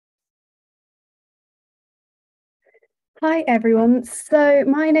Hi everyone. So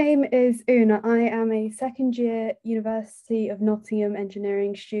my name is Oonagh. I am a second year University of Nottingham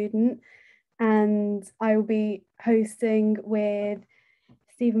engineering student, and I will be hosting with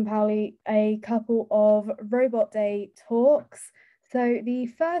Stephen Powley a couple of Robot Day talks. So the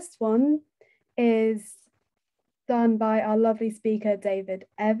first one is done by our lovely speaker, David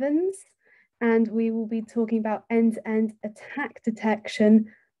Evans, and we will be talking about end-to-end attack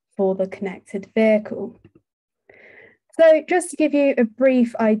detection for the connected vehicle. So just to give you a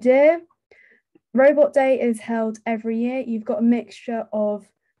brief idea, Robot Day is held every year. You've got a mixture of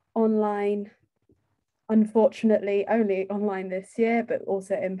online, unfortunately only online this year, but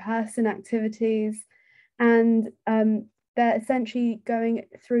also in-person activities. And they're essentially going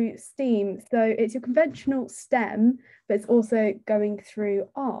through STEAM. So it's your conventional STEM, but it's also going through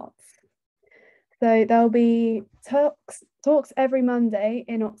arts. So there'll be talks every Monday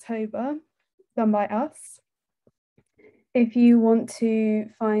in October done by us. If you want to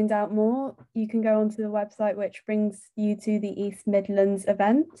find out more, you can go onto the website, which brings you to the East Midlands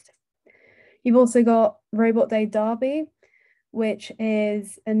event. You've also got Robot Day Derby, which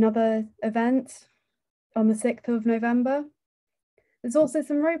is another event on the 6th of November. There's also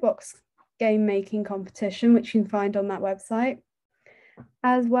some Roblox game making competition, which you can find on that website,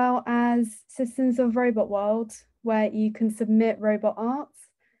 as well as Citizens of Robot World, where you can submit robot arts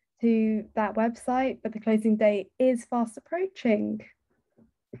to that website, but the closing date is fast approaching.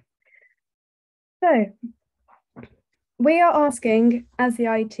 So we are asking, as the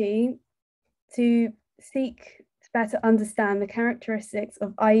IET, to seek to better understand the characteristics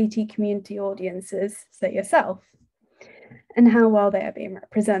of IET community audiences, so yourself, and how well they are being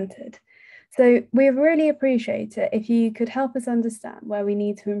represented. So we really appreciate it if you could help us understand where we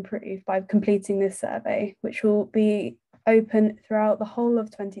need to improve by completing this survey, which will be open throughout the whole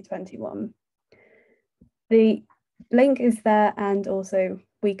of 2021. The link is there, and also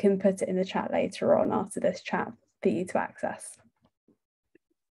we can put it in the chat later on after this chat for you to access.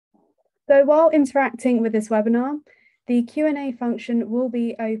 So while interacting with this webinar, the Q&A function will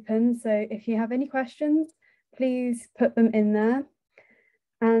be open. So if you have any questions, please put them in there.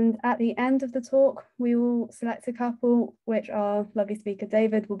 And at the end of the talk, we will select a couple which our lovely speaker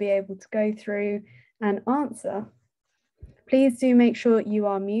David will be able to go through and answer. Please do make sure you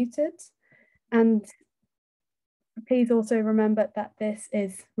are muted, and please also remember that this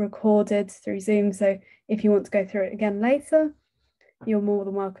is recorded through Zoom, so if you want to go through it again later, you're more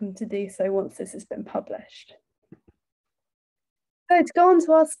than welcome to do so once this has been published. So to go on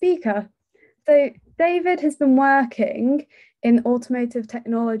to our speaker. So David has been working in the automotive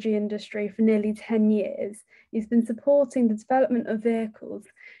technology industry for nearly 10 years. He's been supporting the development of vehicles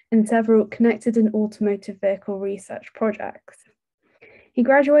in several connected and automotive vehicle research projects. He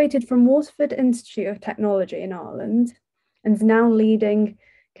graduated from Waterford Institute of Technology in Ireland and is now leading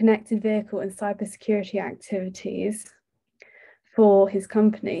connected vehicle and cybersecurity activities for his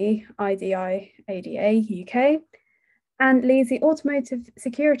company, IDI ADA UK, and leads the Automotive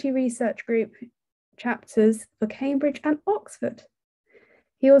Security Research Group chapters for Cambridge and Oxford.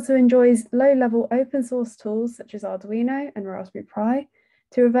 He also enjoys low-level open source tools such as Arduino and Raspberry Pi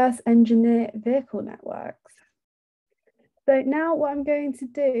to reverse engineer vehicle networks. So now what I'm going to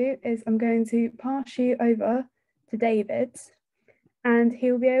do is I'm going to pass you over to David, and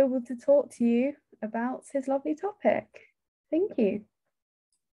he'll be able to talk to you about his lovely topic. Thank you.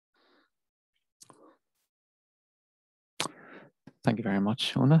 Thank you very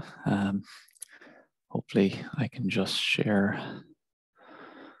much, Oonagh. Hopefully I can just share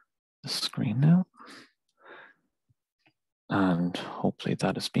the screen now. And hopefully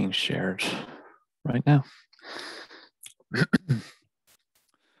that is being shared right now.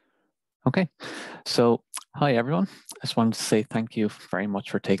 Okay, so hi everyone. I just wanted to say thank you very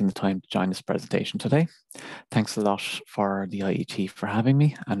much for taking the time to join this presentation today. Thanks a lot for the IET for having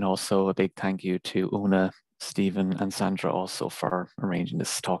me, and also a big thank you to Oonagh, Stephen and Sandra also for arranging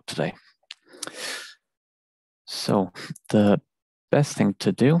this talk today. So the best thing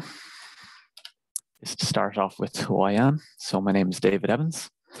to do is to start off with who I am. So my name is David Evans.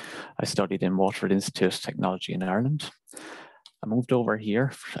 I studied in Waterford Institute of Technology in Ireland. I moved over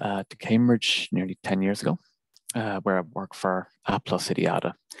here to Cambridge nearly 10 years ago, where I work for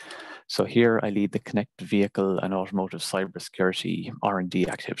IET. So here I lead the connected vehicle and automotive cybersecurity R&D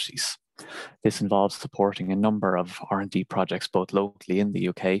activities. This involves supporting a number of R&D projects, both locally in the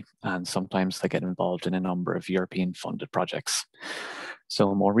UK, and sometimes I get involved in a number of European funded projects.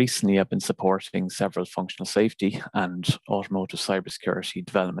 So more recently, I've been supporting several functional safety and automotive cybersecurity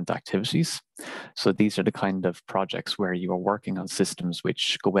development activities. So these are the kind of projects where you are working on systems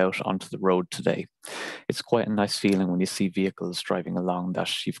which go out onto the road today. It's quite a nice feeling when you see vehicles driving along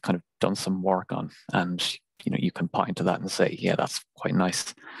that you've kind of done some work on, and you can point to that and say, yeah, that's quite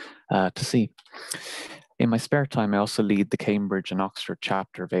nice to see. In my spare time, I also lead the Cambridge and Oxford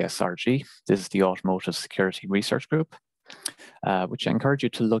chapter of ASRG. This is the Automotive Security Research Group, which I encourage you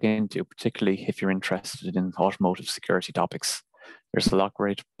to look into, particularly if you're interested in automotive security topics. There's a lot of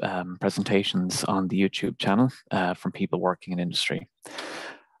great presentations on the YouTube channel from people working in industry.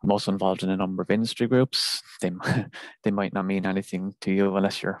 I'm also involved in a number of industry groups. They might not mean anything to you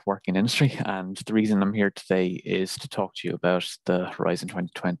unless you're working in industry. And the reason I'm here today is to talk to you about the Horizon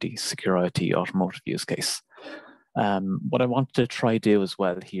 2020 SecureIoT automotive use case. What I want to try do as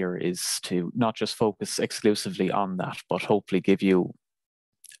well here is to not just focus exclusively on that, but hopefully give you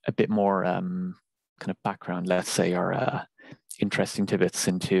a bit more kind of background, let's say, or interesting tidbits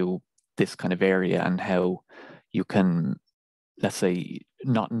into this kind of area and how you can, let's say,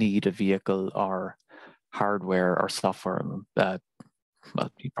 not need a vehicle or hardware or software, well,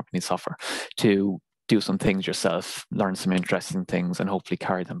 you probably need software, to do some things yourself, learn some interesting things, and hopefully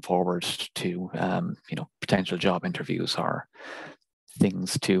carry them forward to potential job interviews or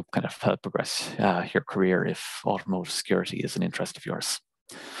things to kind of help progress your career if automotive security is an interest of yours.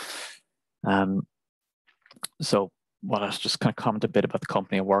 So well, I'll just kind of comment a bit about the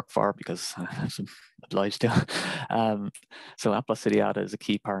company I work for because I'm obliged to. So Atlas Idiata is a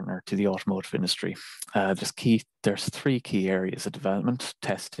key partner to the automotive industry. There's three key areas of development: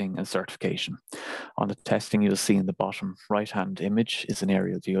 testing and certification. On the testing, you'll see in the bottom right-hand image is an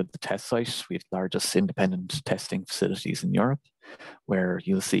aerial view of the test site. We have the largest independent testing facilities in Europe, where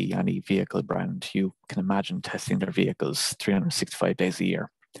you'll see any vehicle brand you can imagine testing their vehicles 365 days a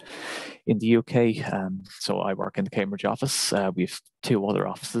year. In the UK, so I work in the Cambridge office. We have two other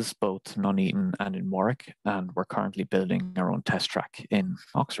offices, both Nuneaton and in Warwick, and we're currently building our own test track in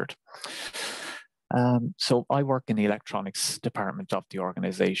Oxford. So I work in the electronics department of the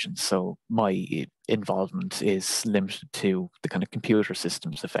organization. So my involvement is limited to the kind of computer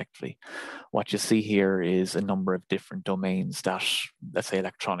systems effectively. What you see here is a number of different domains that, let's say,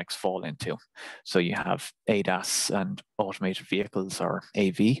 electronics fall into. So you have ADAS and automated vehicles, or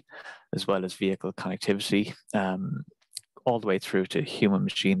AV, as well as vehicle connectivity, all the way through to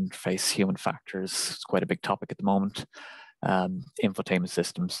human-machine interface, human factors. It's quite a big topic at the moment, infotainment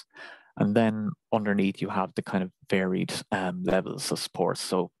systems. And then underneath, you have the kind of varied levels of support.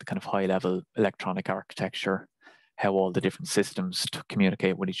 So the kind of high level electronic architecture, how all the different systems to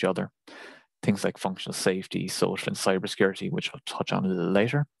communicate with each other, things like functional safety, social and cybersecurity, which I'll touch on a little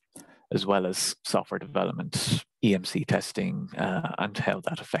later, as well as software development, EMC testing, and how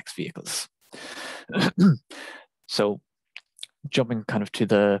that affects vehicles. So jumping kind of to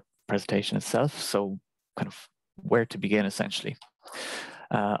the presentation itself. So kind of where to begin essentially.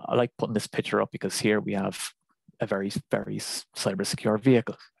 I like putting this picture up because here we have a very, very cyber secure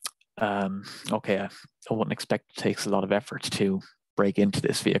vehicle. Okay, I wouldn't expect it takes a lot of effort to break into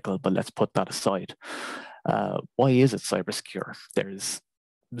this vehicle, but let's put that aside. Why is it cyber secure? There's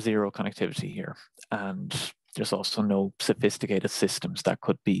zero connectivity here, and there's also no sophisticated systems that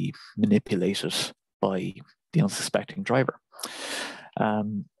could be manipulated by the unsuspecting driver.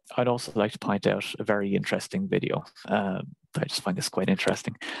 I'd also like to point out a very interesting video. I just find this quite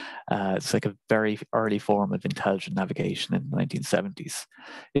interesting. It's like a very early form of intelligent navigation in the 1970s.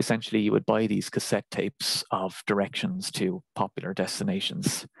 Essentially, you would buy these cassette tapes of directions to popular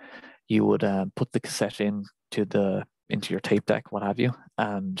destinations. You would put the cassette into your tape deck, what have you,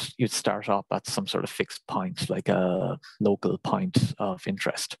 and you'd start off at some sort of fixed point, like a local point of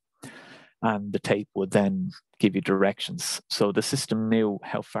interest. And the tape would then give you directions. So the system knew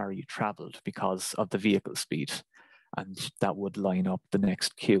how far you traveled because of the vehicle speed, and that would line up the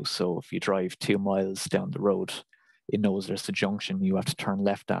next cue. So if you drive 2 miles down the road, it knows there's a junction you have to turn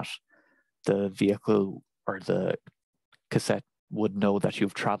left at. The vehicle or the cassette would know that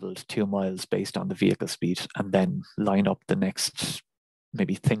you've traveled 2 miles based on the vehicle speed, and then line up the next,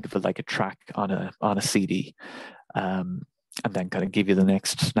 maybe think of it like a track on a CD. And then kind of give you the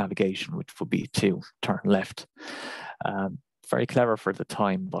next navigation, which would be to turn left. Very clever for the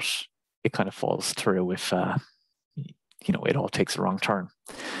time, but it kind of falls through if it all takes a wrong turn.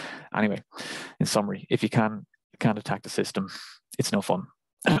 Anyway, in summary, if you can't attack the system, it's no fun.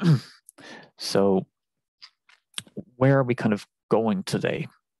 So where are we kind of going today?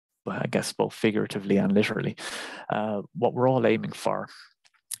 Well, I guess both figuratively and literally. What we're all aiming for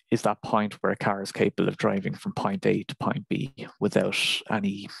is that point where a car is capable of driving from point A to point B without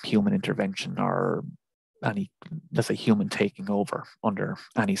any human intervention or any, let's say, human taking over under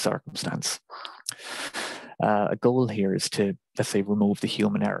any circumstance. A goal here is to, let's say, remove the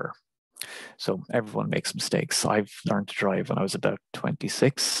human error. So everyone makes mistakes. I've learned to drive when I was about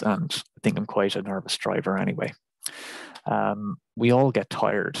 26, and I think I'm quite a nervous driver anyway. We all get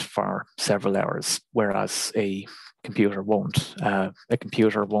tired for several hours, whereas a computer won't. A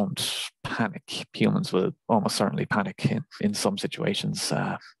computer won't panic. Humans will almost certainly panic in some situations.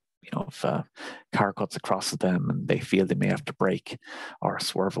 If a car cuts across them and they feel they may have to brake or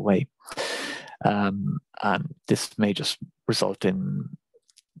swerve away. And this may just result in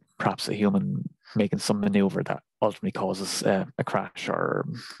perhaps a human making some maneuver that ultimately causes a crash, or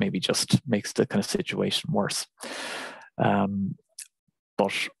maybe just makes the kind of situation worse.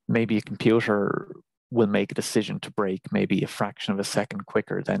 But maybe a computer will make a decision to brake maybe a fraction of a second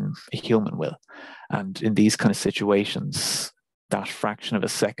quicker than a human will. And in these kind of situations, that fraction of a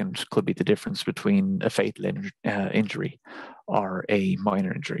second could be the difference between a fatal injury or a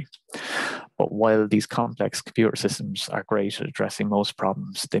minor injury. But while these complex computer systems are great at addressing most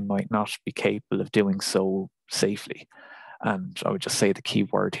problems, they might not be capable of doing so safely. And I would just say the key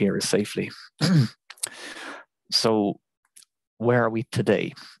word here is safely. So where are we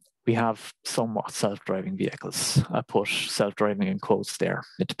today? We have somewhat self-driving vehicles. I put self-driving in quotes there.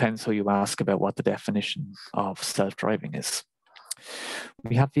 It depends who you ask about what the definition of self-driving is.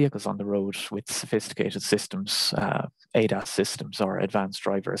 We have vehicles on the road with sophisticated systems, ADAS systems or advanced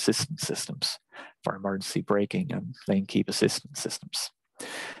driver assistance systems for emergency braking and lane keep assistance systems.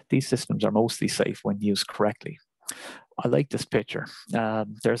 These systems are mostly safe when used correctly. I like this picture.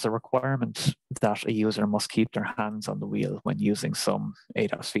 There's a requirement that a user must keep their hands on the wheel when using some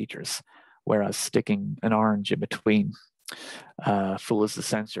ADAS features, whereas sticking an orange in between fools the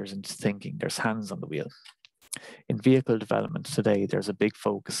sensors into thinking there's hands on the wheel. In vehicle development today, there's a big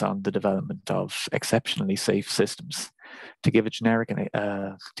focus on the development of exceptionally safe systems. To give a generic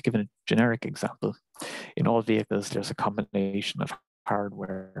example, in all vehicles, there's a combination of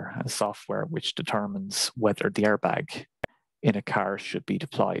hardware and software which determines whether the airbag in a car should be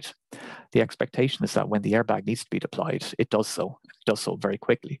deployed. The expectation is that when the airbag needs to be deployed, it does so very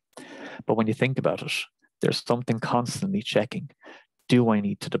quickly. But when you think about it, there's something constantly checking. Do I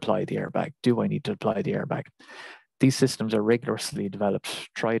need to deploy the airbag? Do I need to deploy the airbag? These systems are rigorously developed,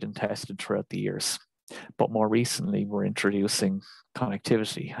 tried and tested throughout the years. But more recently, we're introducing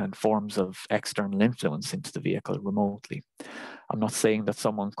connectivity and forms of external influence into the vehicle remotely. I'm not saying that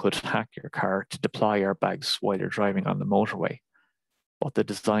someone could hack your car to deploy airbags while you're driving on the motorway, but the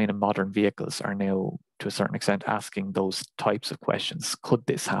design of modern vehicles are now, to a certain extent, asking those types of questions. Could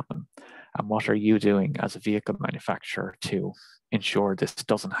this happen? And what are you doing as a vehicle manufacturer to ensure this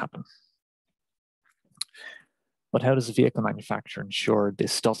doesn't happen? But how does a vehicle manufacturer ensure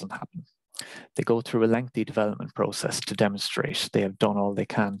this doesn't happen? They go through a lengthy development process to demonstrate they have done all they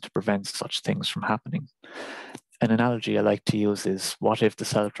can to prevent such things from happening. An analogy I like to use is, what if the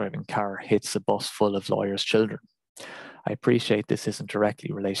self-driving car hits a bus full of lawyers' children? I appreciate this isn't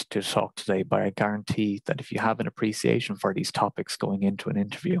directly related to the talk today, but I guarantee that if you have an appreciation for these topics going into an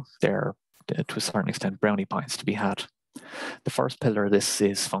interview, there are, to a certain extent, brownie points to be had. The first pillar of this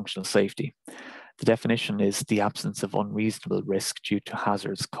is functional safety. The definition is the absence of unreasonable risk due to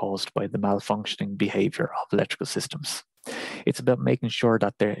hazards caused by the malfunctioning behaviour of electrical systems. It's about making sure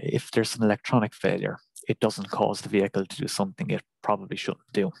that if there's an electronic failure, it doesn't cause the vehicle to do something it probably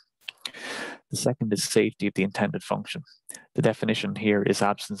shouldn't do. The second is safety of the intended function. The definition here is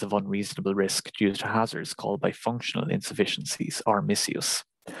absence of unreasonable risk due to hazards caused by functional insufficiencies or misuse.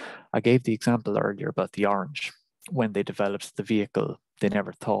 I gave the example earlier about the orange. When they developed the vehicle, they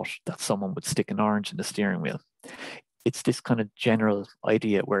never thought that someone would stick an orange in the steering wheel. It's this kind of general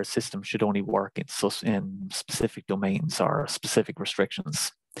idea where a system should only work in specific domains or specific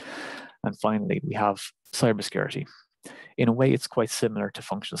restrictions. And finally, we have cybersecurity. In a way, it's quite similar to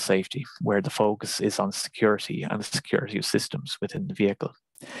functional safety, where the focus is on security and the security of systems within the vehicle.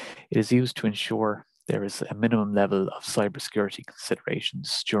 It is used to ensure there is a minimum level of cybersecurity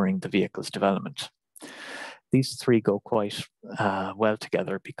considerations during the vehicle's development. These three go quite well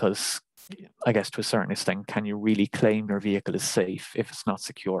together because, I guess to a certain extent, can you really claim your vehicle is safe if it's not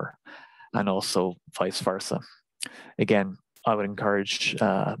secure? And also vice versa. Again, I would encourage,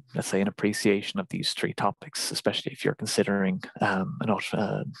 let's say, an appreciation of these three topics, especially if you're considering a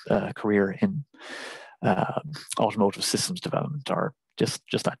career in automotive systems development or just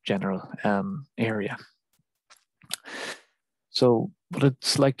that general area. So what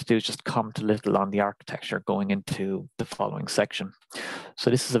I'd like to do is just comment a little on the architecture going into the following section. So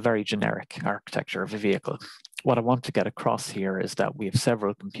this is a very generic architecture of a vehicle. What I want to get across here is that we have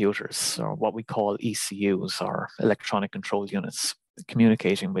several computers, or what we call ECUs, or electronic control units,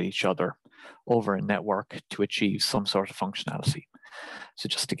 communicating with each other over a network to achieve some sort of functionality. So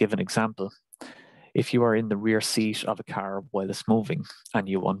just to give an example, if you are in the rear seat of a car while it's moving and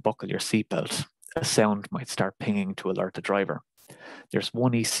you unbuckle your seatbelt, a sound might start pinging to alert the driver. There's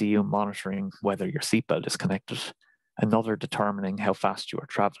one ECU monitoring whether your seatbelt is connected, another determining how fast you are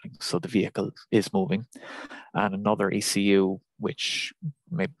traveling, so the vehicle is moving, and another ECU which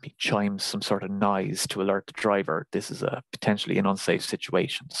maybe chimes some sort of noise to alert the driver this is a potentially an unsafe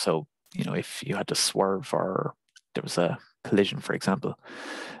situation. So, you know, if you had to swerve or there was a collision, for example,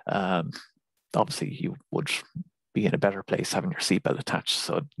 obviously you would be in a better place having your seatbelt attached.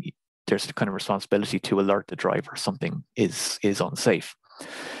 So there's the kind of responsibility to alert the driver something is unsafe.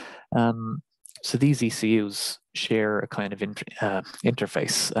 So these ECUs share a kind of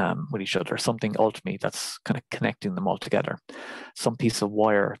interface with each other, something ultimately that's kind of connecting them all together. Some piece of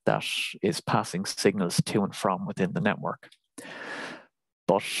wire that is passing signals to and from within the network.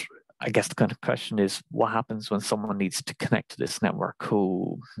 But I guess the kind of question is, what happens when someone needs to connect to this network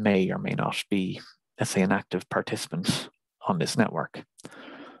who may or may not be, let's say, an active participant on this network?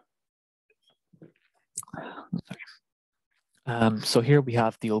 So here we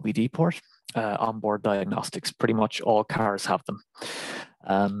have the OBD port, onboard diagnostics. Pretty much all cars have them.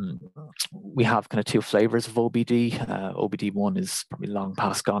 We have kind of two flavors of OBD. OBD1 is probably long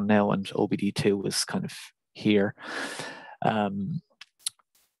past gone now, and OBD2 is kind of here.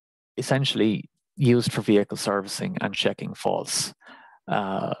 Essentially used for vehicle servicing and checking faults.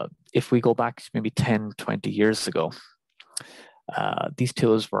 If we go back maybe 10, 20 years ago, these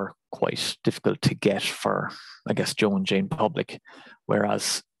tools were quite difficult to get for, I guess, Joe and Jane public,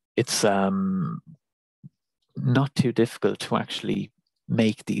 whereas it's not too difficult to actually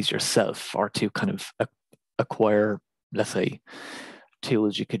make these yourself, or to kind of acquire, let's say,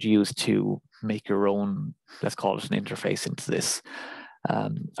 tools you could use to make your own, let's call it an interface into this.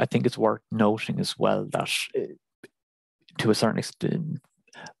 I think it's worth noting as well that to a certain extent,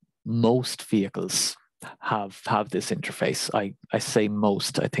 most vehicles have this interface. I say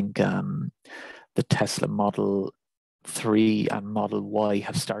most. I think the Tesla Model 3 and Model Y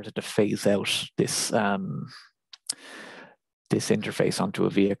have started to phase out this this interface onto a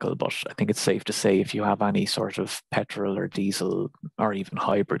vehicle, but I think it's safe to say if you have any sort of petrol or diesel or even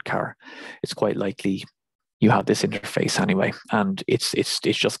hybrid car, it's quite likely you have this interface anyway, and it's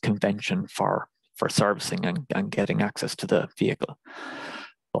just convention for servicing and getting access to the vehicle.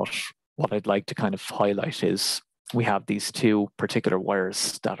 But what I'd like to kind of highlight is we have these two particular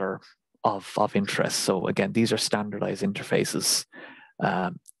wires that are of interest. So again, these are standardized interfaces.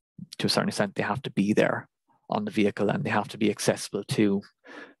 To a certain extent, they have to be there on the vehicle, and they have to be accessible to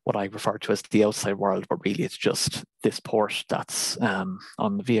what I refer to as the outside world, but really it's just this port that's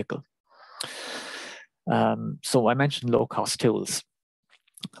on the vehicle. So I mentioned low-cost tools,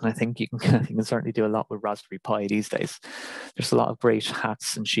 and I think you can certainly do a lot with Raspberry Pi these days. There's a lot of great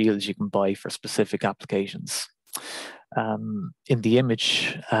hats and shields you can buy for specific applications. In the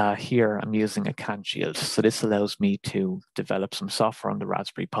image here, I'm using a CAN shield. So this allows me to develop some software on the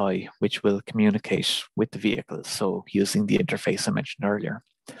Raspberry Pi, which will communicate with the vehicle. So using the interface I mentioned earlier.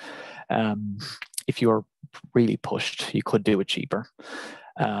 If you're really pushed, you could do it cheaper.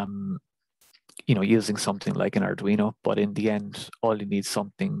 You know, using something like an Arduino, but in the end, all you need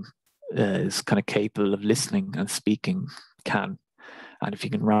something is kind of capable of listening and speaking CAN. And if you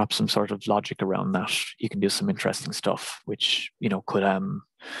can wrap some sort of logic around that, you can do some interesting stuff, which, you know, could,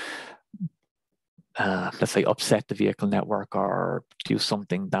 let's say, upset the vehicle network or do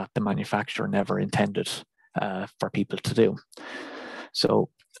something that the manufacturer never intended for people to do. So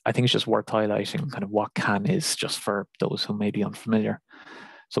I think it's just worth highlighting kind of what CAN is, just for those who may be unfamiliar.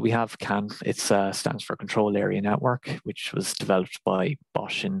 So we have CAN, it stands for Control Area Network, which was developed by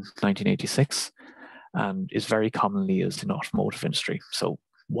Bosch in 1986 and is very commonly used in the automotive industry. So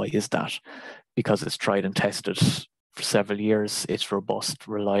why is that? Because it's tried and tested for several years, it's robust,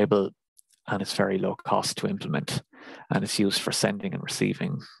 reliable, and it's very low cost to implement. And it's used for sending and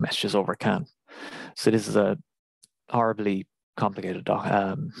receiving messages over CAN. So this is a horribly complicated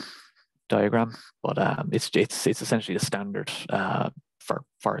diagram, but it's essentially the standard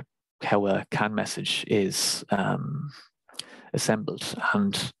for how a CAN message is assembled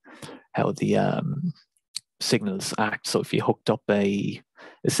and how the signals act. So if you hooked up a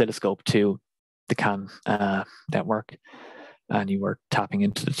oscilloscope to the CAN network, and you were tapping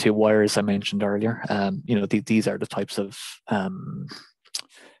into the two wires I mentioned earlier, you know, these are the types of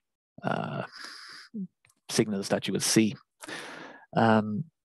signals that you would see.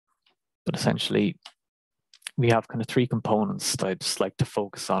 But essentially, we have kind of three components that I'd just like to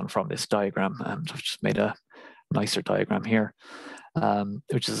focus on from this diagram, and I've just made a nicer diagram here,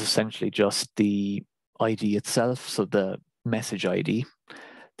 which is essentially just the ID itself, so the message ID,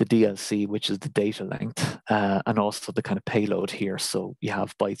 the DLC, which is the data length, and also the kind of payload here. So you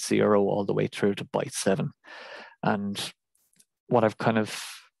have byte 0 all the way through to byte 7. And what I've kind of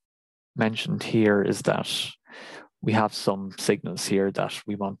mentioned here is that we have some signals here that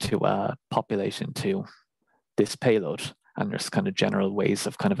we want to populate into this payload, and there's kind of general ways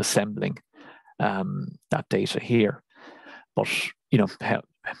of kind of assembling that data here. But you know,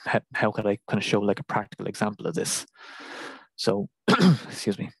 how could I kind of show like a practical example of this? So,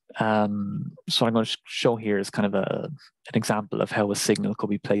 excuse me. So what I'm going to show here is kind of an example of how a signal could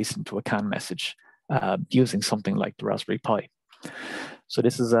be placed into a CAN message using something like the Raspberry Pi. So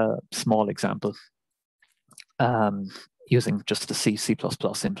this is a small example using just the C++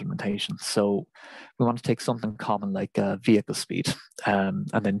 implementation. So we want to take something common like vehicle speed and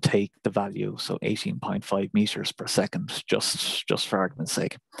then take the value, so 18.5 meters per second, just for argument's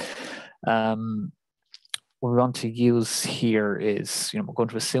sake. What we want to use here is, you know, we're going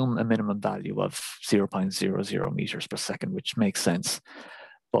to assume a minimum value of 0.00 meters per second, which makes sense.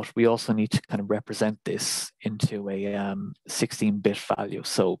 But we also need to kind of represent this into a 16-bit value,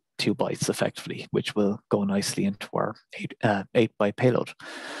 so 2 bytes effectively, which will go nicely into our 8-byte payload.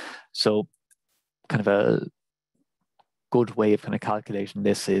 So kind of a good way of kind of calculating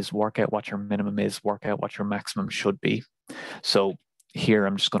this is work out what your minimum is, work out what your maximum should be. So here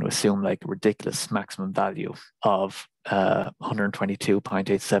I'm just going to assume like a ridiculous maximum value of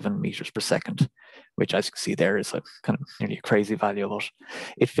 122.87 meters per second, which as you can see there is a kind of nearly a crazy value, but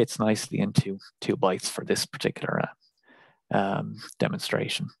it fits nicely into 2 bytes for this particular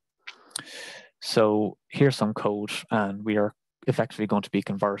demonstration. So here's some code, and we are effectively going to be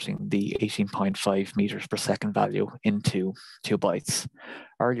converting the 18.5 meters per second value into 2 bytes.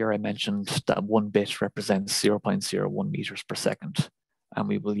 Earlier I mentioned that 1 bit represents 0.01 meters per second, and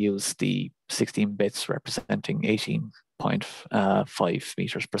we will use the 16 bits representing 18.5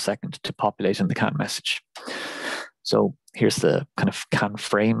 meters per second to populate in the CAN message. So here's the kind of CAN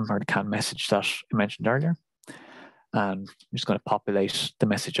frame or the CAN message that I mentioned earlier. And I'm just going to populate the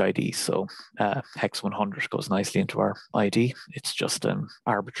message ID. So hex 100 goes nicely into our ID. It's just an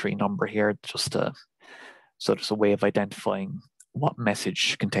arbitrary number here, just so there's a way of identifying what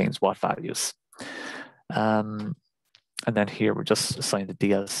message contains what values. And then here we're just assigned the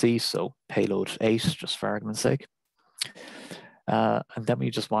DLC, so payload 8, just for argument's sake. And then we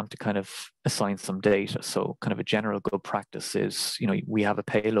just want to kind of assign some data. So kind of a general good practice is, you know, we have a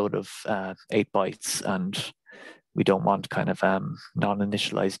payload of 8 bytes, and we don't want kind of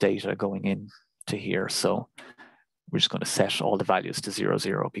non-initialized data going into here. So we're just going to set all the values to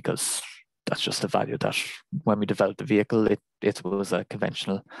 00 because that's just a value that when we developed the vehicle, it was a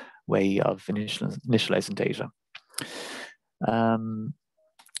conventional way of initializing data. And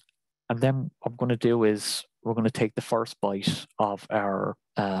then what I'm going to do is we're going to take the first byte of our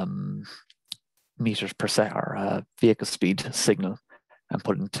meters per second, our vehicle speed signal, and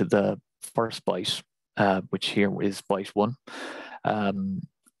put it into the first byte, which here is byte 1,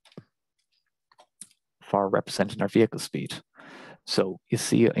 for representing our vehicle speed. So you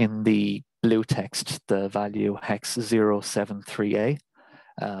see in the blue text the value hex 073A,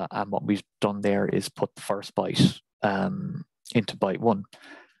 and what we've done there is put the first byte into byte 1,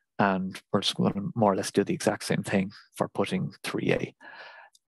 and we're just going to more or less do the exact same thing for putting 3A.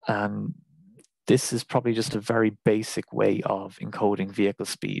 And this is probably just a very basic way of encoding vehicle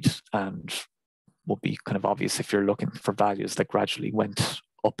speed, and will be kind of obvious if you're looking for values that gradually went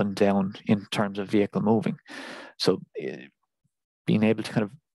up and down in terms of vehicle moving. So being able to kind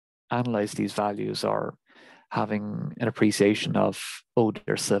of analyze these values, or having an appreciation of, oh,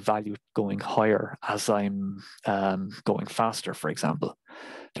 there's a value going higher as I'm going faster, for example.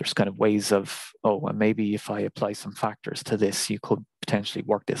 There's kind of ways of, oh, well, maybe if I apply some factors to this, you could potentially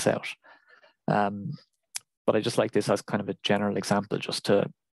work this out. But I just like this as kind of a general example, just to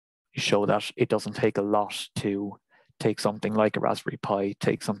show that it doesn't take a lot to take something like a Raspberry Pi,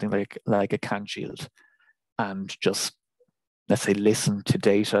 take something like a CAN shield, and just, let's say, listen to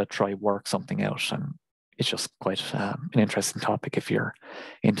data, try work something out. And it's just quite an interesting topic if you're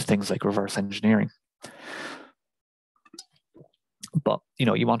into things like reverse engineering. But, you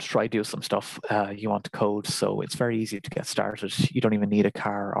know, you want to try do some stuff, you want to code, so it's very easy to get started. You don't even need a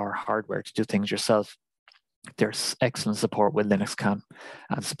car or hardware to do things yourself. There's excellent support with Linux CAN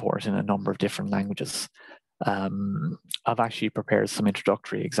and support in a number of different languages. I've actually prepared some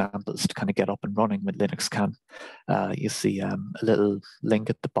introductory examples to kind of get up and running with Linux CAN. You see a little link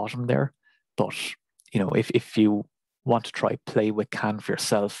at the bottom there, but if you want to try play with CAN for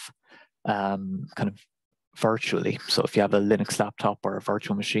yourself, kind of virtually, so if you have a Linux laptop or a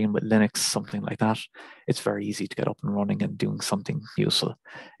virtual machine with Linux, something like that, it's very easy to get up and running and doing something useful.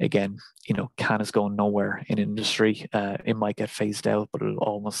 Again, CAN is going nowhere in industry. It might get phased out, but it'll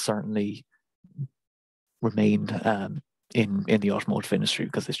almost certainly remain in the automotive industry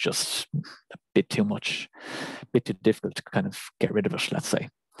because it's just a bit too much, a bit too difficult to kind of get rid of it, let's say.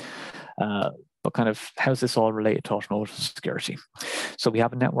 But kind of how's this all related to automotive security? So we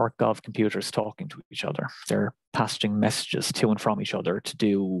have a network of computers talking to each other. They're passing messages to and from each other to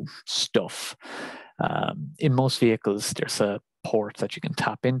do stuff. In most vehicles, there's a port that you can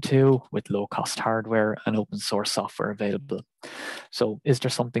tap into with low-cost hardware and open source software available. So is there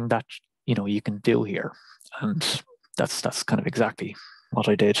something that you can do here? And that's kind of exactly what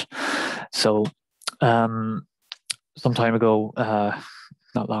I did. So some time ago,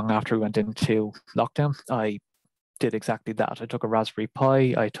 not long after we went into lockdown, I did exactly that. I took a Raspberry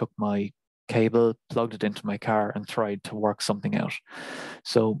Pi, I took my cable, plugged it into my car and tried to work something out.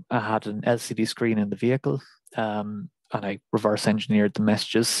 So I had an LCD screen in the vehicle, and I reverse engineered the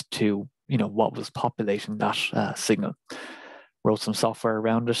messages to what was populating that signal. Wrote some software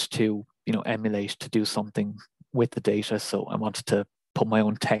around it to emulate to do something with the data. So I wanted to put my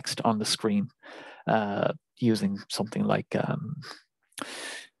own text on the screen using something like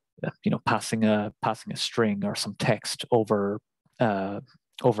passing a string or some text over a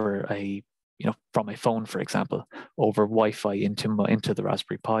from my phone, for example, over Wi-Fi into the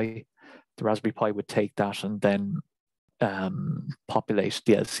Raspberry Pi. The Raspberry Pi would take that and then populate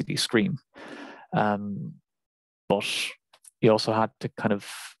the LCD screen. But you also had to kind of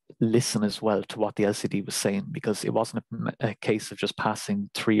listen as well to what the LCD was saying, because it wasn't a case of just passing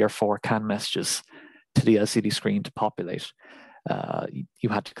 3 or 4 CAN messages to the LCD screen to populate. You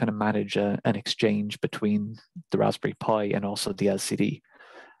had to kind of manage an exchange between the Raspberry Pi and also the LCD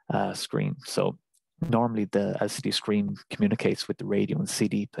screen. So normally the LCD screen communicates with the radio and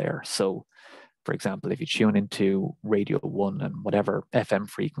CD player. So for example, if you tune into Radio 1 and whatever FM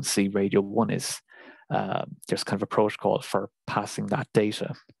frequency Radio 1 is, there's kind of a protocol for passing that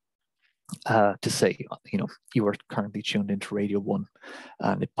data to say, you are currently tuned into Radio 1,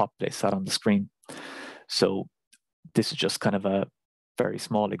 and it populates that on the screen. So this is just kind of a very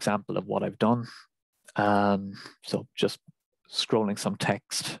small example of what I've done. So just scrolling some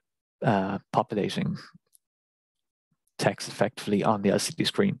text, populating text effectively on the LCD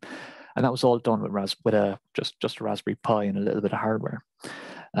screen. And that was all done with just a Raspberry Pi and a little bit of hardware.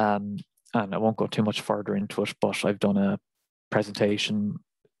 And I won't go too much further into it, but I've done a presentation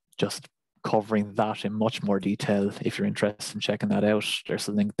just covering that in much more detail. If you're interested in checking that out, there's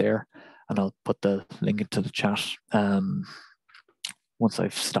a link there, and I'll put the link into the chat once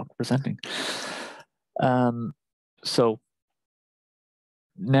I've stopped presenting. So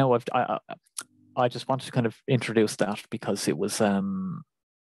now I just wanted to kind of introduce that because it was kind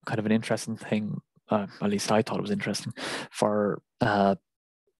of an interesting thing. At least I thought it was interesting for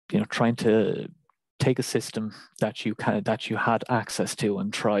trying to take a system that you had access to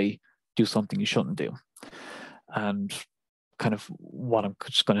and try do something you shouldn't do. And kind of what I'm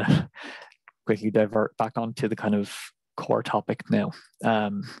just going to quickly divert back onto the kind of core topic now,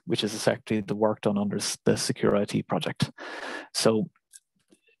 which is essentially the work done under the SecureIoT project. So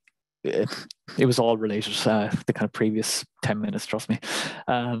it was all related to the kind of previous 10 minutes, trust me.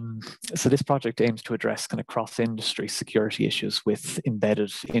 So this project aims to address kind of cross-industry security issues with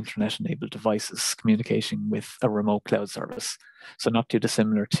embedded internet-enabled devices communicating with a remote cloud service. So not too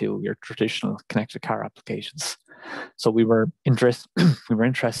dissimilar to your traditional connected car applications. So we were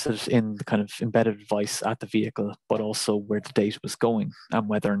interested in the kind of embedded device at the vehicle, but also where the data was going and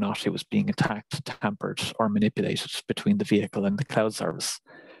whether or not it was being attacked, tampered, or manipulated between the vehicle and the cloud service.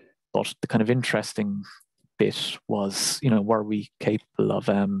 But the kind of interesting bit was, were we capable of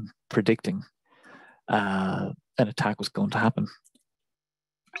predicting an attack was going to happen?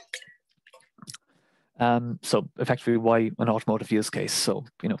 So effectively, why an automotive use case? So,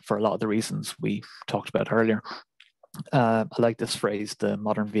 for a lot of the reasons we talked about earlier. I like this phrase, the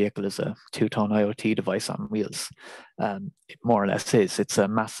modern vehicle is a 2-ton IoT device on wheels. It more or less is. It's a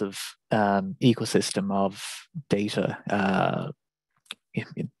massive ecosystem of data,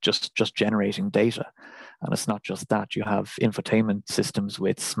 just generating data. And it's not just that. You have infotainment systems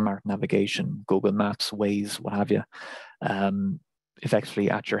with smart navigation, Google Maps, Waze, what have you. effectively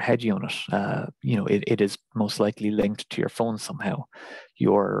at your head unit. You know, it is most likely linked to your phone somehow.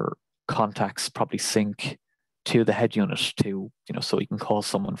 Your contacts probably sync to the head unit to, you know, so you can call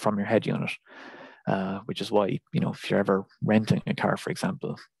someone from your head unit, which is why, you know, if you're ever renting a car, for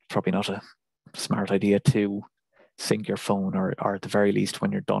example, probably not a smart idea to sync your phone, or at the very least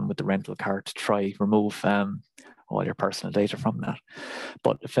when you're done with the rental car, to try remove all your personal data from that.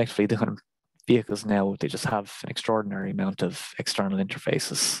 But effectively, the kind of vehicles now, they just have an extraordinary amount of external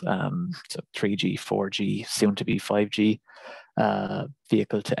interfaces, so 3G, 4G, soon to be 5G,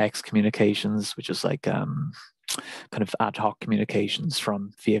 vehicle to X communications, which is like kind of ad hoc communications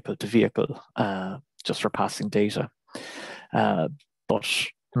from vehicle to vehicle, just for passing data. But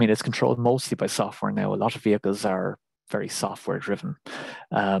I mean, it's controlled mostly by software now. A lot of vehicles are very software driven.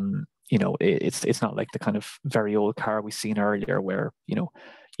 You know, it's not like the kind of very old car we seen earlier where, you know,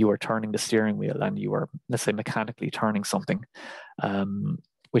 you were turning the steering wheel and you were, let's say, mechanically turning something,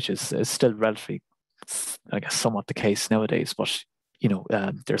 which is still relatively, I guess, somewhat the case nowadays. But, you know,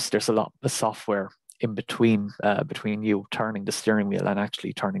 there's a lot of software in between you turning the steering wheel and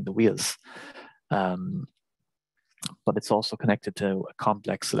actually turning the wheels. But it's also connected to a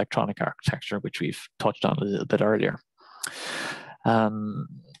complex electronic architecture, which we've touched on a little bit earlier.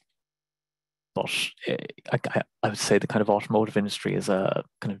 But I would say the kind of automotive industry is a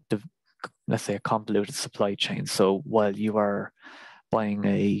kind of, let's say, a convoluted supply chain. So while you are buying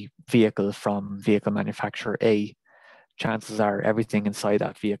a vehicle from vehicle manufacturer A, chances are everything inside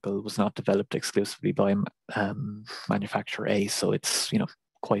that vehicle was not developed exclusively by manufacturer A. So it's, you know,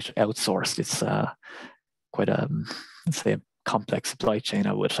 quite outsourced. It's quite a, let's say, a complex supply chain,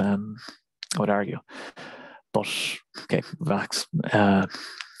 I would argue. But okay,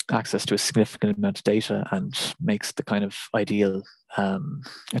 access to a significant amount of data and makes the kind of ideal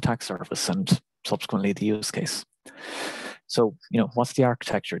attack surface and subsequently the use case. So, you know, what's the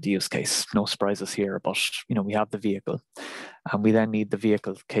architecture, the use case? No surprises here, but, you know, we have the vehicle, and we then need the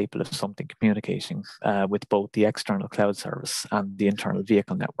vehicle capable of something communicating with both the external cloud service and the internal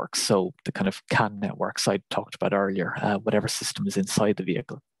vehicle network. So the kind of CAN networks I talked about earlier, whatever system is inside the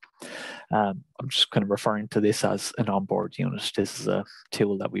vehicle. I'm just kind of referring to this as an onboard unit. This is a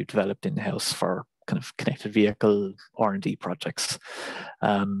tool that we've developed in-house for kind of connected vehicle R&D projects.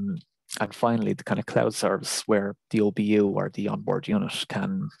 And finally, the kind of cloud service where the OBU or the onboard unit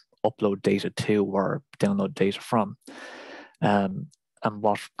can upload data to or download data from. And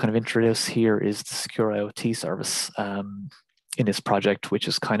what kind of introduced here is the SecureIoT service in this project, which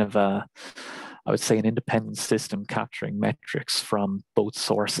is kind of a, I would say, an independent system capturing metrics from both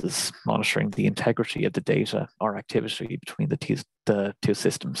sources, monitoring the integrity of the data or activity between the two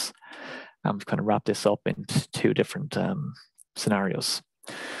systems. And we've kind of wrapped this up into two different scenarios.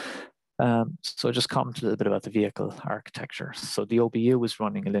 So just comment a little bit about the vehicle architecture. So the OBU is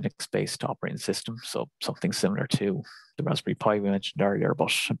running a Linux-based operating system, so something similar to the Raspberry Pi we mentioned earlier,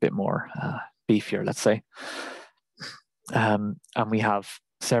 but a bit more beefier, let's say. And we have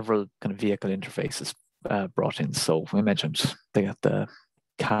several kind of vehicle interfaces brought in. So we mentioned they got the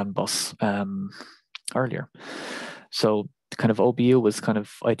CAN bus earlier. So the kind of OBU was kind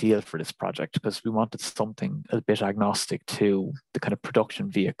of ideal for this project because we wanted something a bit agnostic to the kind of production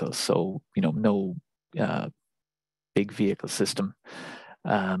vehicles. So, you know, no big vehicle system,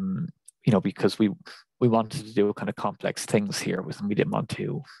 you know, because we wanted to do kind of complex things here and we didn't want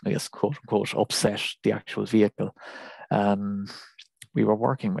to, I guess, quote unquote, upset the actual vehicle we were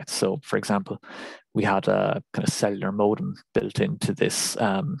working with. So, for example, we had a kind of cellular modem built into this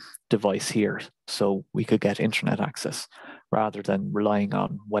device here, so we could get internet access rather than relying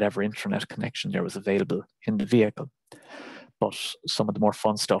on whatever internet connection there was available in the vehicle. But some of the more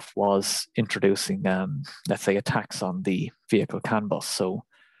fun stuff was introducing, let's say, attacks on the vehicle CAN bus. So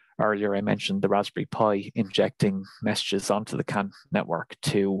earlier I mentioned the Raspberry Pi injecting messages onto the CAN network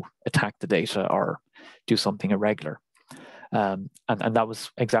to attack the data or do something irregular. And that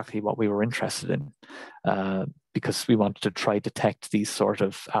was exactly what we were interested in because we wanted to try detect these sort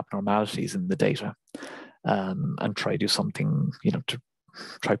of abnormalities in the data and try do something, you know, to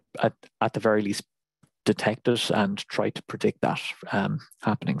try at the very least detect it and try to predict that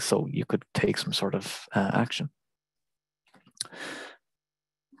happening so you could take some sort of action.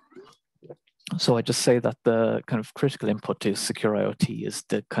 So I just say that the kind of critical input to SecureIoT is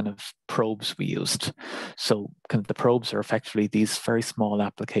the kind of probes we used. So kind of the probes are effectively these very small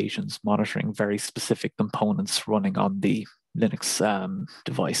applications monitoring very specific components running on the Linux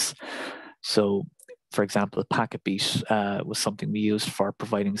device. So for example, Packet-Beat was something we used for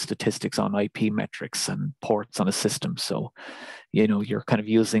providing statistics on IP metrics and ports on a system. So, you know, you're kind of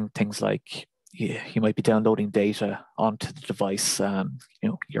using things like you might be downloading data onto the device,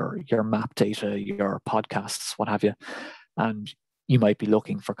 your map data, your podcasts, what have you, and you might be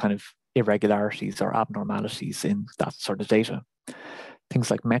looking for kind of irregularities or abnormalities in that sort of data. Things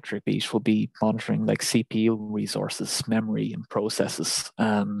like metric beat will be monitoring like CPU resources, memory, and processes.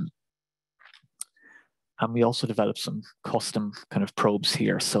 And we also developed some custom kind of probes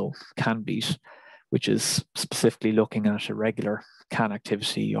here. So can beat, which is specifically looking at irregular CAN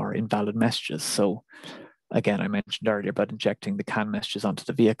activity or invalid messages. So again, I mentioned earlier about injecting the CAN messages onto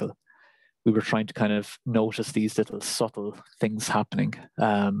the vehicle. We were trying to kind of notice these little subtle things happening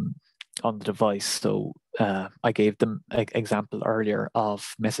on the device. So I gave them an example earlier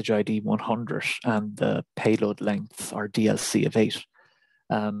of message ID 100 and the payload length or DLC of 8.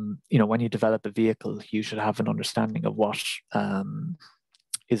 When you develop a vehicle, you should have an understanding of what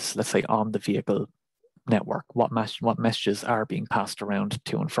is, let's say, on the vehicle network, what messages are being passed around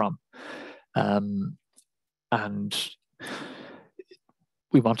to and from. And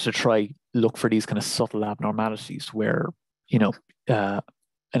we wanted to try look for these kind of subtle abnormalities where,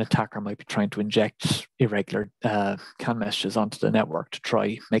 an attacker might be trying to inject irregular CAN messages onto the network to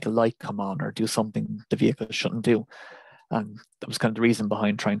try make a light come on or do something the vehicle shouldn't do. And that was kind of the reason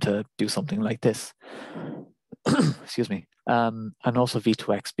behind trying to do something like this. Excuse me. And also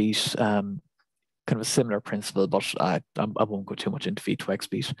V2X beat, kind of a similar principle, but I won't go too much into V2X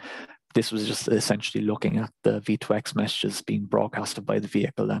beat. This was just essentially looking at the V2X messages being broadcasted by the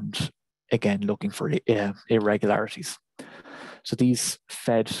vehicle and again looking for irregularities. So these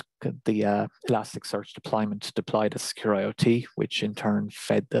fed the Elasticsearch deployment deployed a SecureIoT, which in turn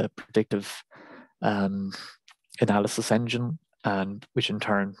fed the predictive analysis engine, and which in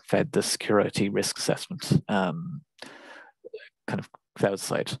turn fed the SecureIoT risk assessment kind of cloud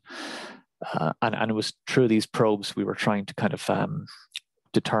side. And it was through these probes we were trying to kind of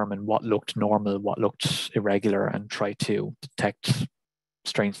determine what looked normal, what looked irregular, and try to detect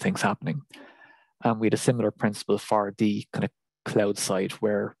strange things happening. And we had a similar principle for the kind of cloud side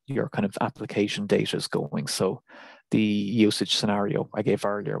where your kind of application data is going. So the usage scenario I gave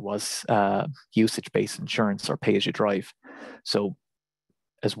earlier was usage-based insurance or pay-as-you-drive. So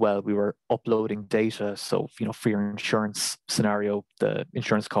as well, we were uploading data. So, for your insurance scenario, the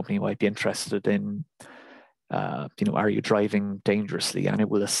insurance company might be interested in, are you driving dangerously? And it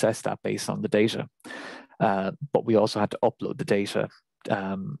will assess that based on the data. But we also had to upload the data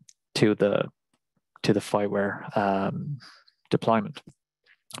to the FiWare deployment.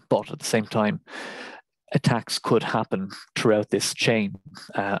 But at the same time, attacks could happen throughout this chain,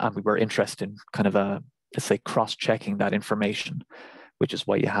 and we were interested in kind of let's say, cross-checking that information, which is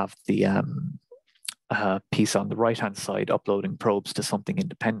why you have the piece on the right-hand side uploading probes to something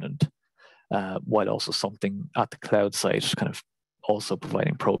independent, while also something at the cloud side kind of also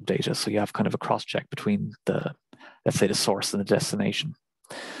providing probe data. So you have kind of a cross-check between let's say, the source and the destination.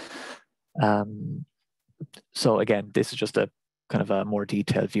 So again, this is just a kind of a more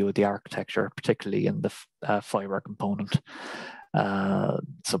detailed view of the architecture, particularly in the FiWare component.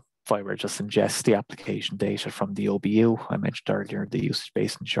 So FiWare just ingests the application data from the OBU. I mentioned earlier the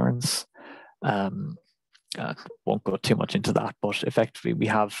usage-based insurance. Won't go too much into that, but effectively we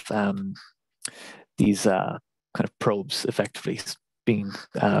have these kind of probes effectively being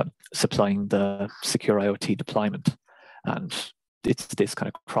supplying the SecureIoT deployment, and it's this kind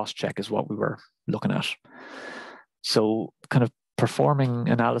of cross-check is what we were looking at. So kind of performing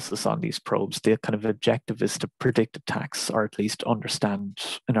analysis on these probes, the kind of objective is to predict attacks or at least understand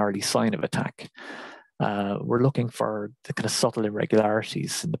an early sign of attack. We're looking for the kind of subtle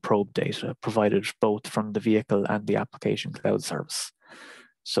irregularities in the probe data provided both from the vehicle and the application cloud service.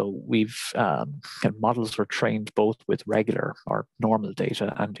 So we've kind of models were trained both with regular or normal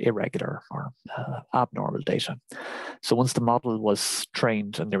data and irregular or abnormal data. So once the model was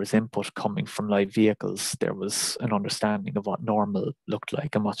trained and there was input coming from live vehicles, there was an understanding of what normal looked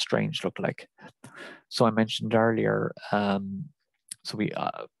like and what strange looked like. So I mentioned earlier, I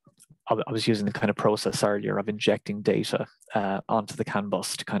was using the kind of process earlier of injecting data onto the CAN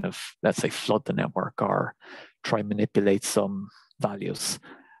bus to kind of, let's say, flood the network or try manipulate some values.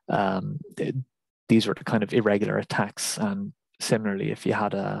 These were the kind of irregular attacks. And similarly, if you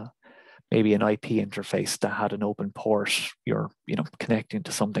had maybe an IP interface that had an open port, you're connecting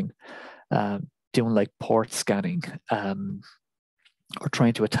to something, doing like port scanning or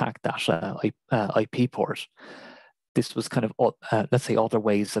trying to attack that IP port. This was kind of, let's say, other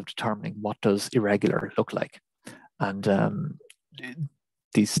ways of determining what does irregular look like. And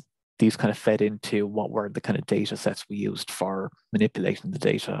these kind of fed into what were the kind of data sets we used for manipulating the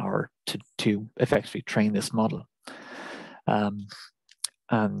data or to effectively train this model.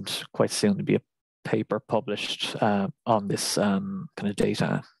 and quite soon to be a paper published on this kind of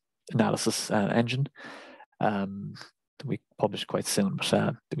data analysis engine that we published quite soon, but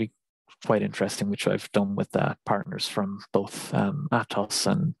it'll be quite interesting, which I've done with partners from both Atos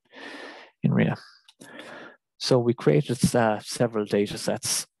and INRIA. So we created several data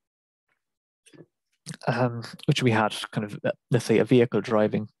sets, which we had kind of, let's say, a vehicle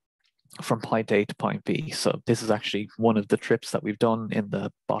driving from point A to point B. So this is actually one of the trips that we've done in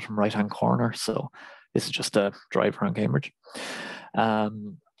the bottom right-hand corner. So this is just a drive around Cambridge.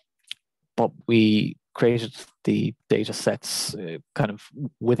 But we created the data sets kind of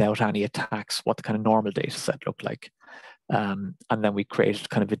without any attacks, what the kind of normal data set looked like. And then we created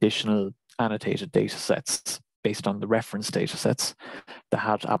kind of additional annotated data sets based on the reference data sets that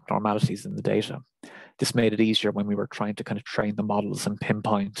had abnormalities in the data. This made it easier when we were trying to kind of train the models and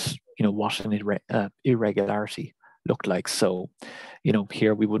pinpoint, what an irregularity looked like. So,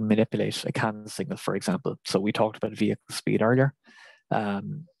 here we would manipulate a CAN signal, for example. So we talked about vehicle speed earlier,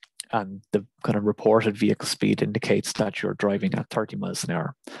 and the kind of reported vehicle speed indicates that you're driving at 30 miles an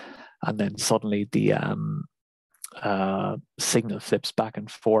hour. And then suddenly the signal flips back and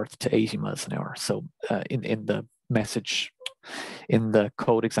forth to 80 miles an hour. So in the message, in the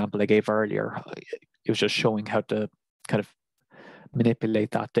code example I gave earlier, it was just showing how to kind of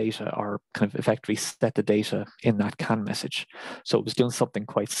manipulate that data, or kind of effectively set the data in that CAN message. So it was doing something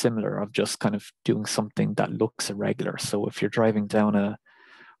quite similar of just kind of doing something that looks irregular. So if you're driving down a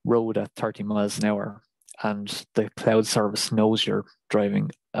road at 30 miles an hour and the cloud service knows you're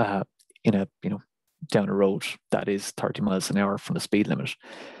driving in a down a road that is 30 miles an hour from the speed limit,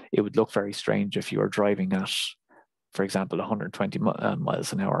 it would look very strange if you were driving at, for example, 120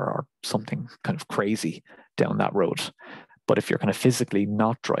 miles an hour or something kind of crazy down that road. But if you're kind of physically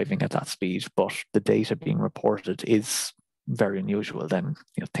not driving at that speed, but the data being reported is very unusual, then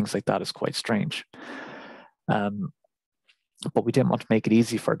things like that is quite strange. But we didn't want to make it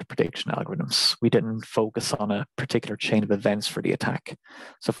easy for the prediction algorithms. We didn't focus on a particular chain of events for the attack.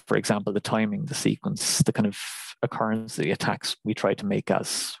 So for example, the timing, the sequence, the kind of occurrence of the attacks, we tried to make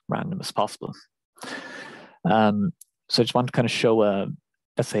as random as possible. So I just want to kind of show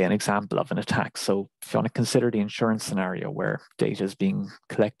let's say an example of an attack. So if you want to consider the insurance scenario where data is being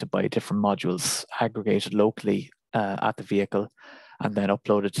collected by different modules, aggregated locally at the vehicle, and then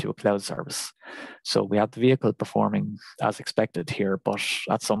uploaded to a cloud service. So we have the vehicle performing as expected here, but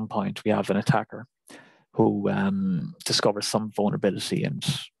at some point we have an attacker who discovers some vulnerability and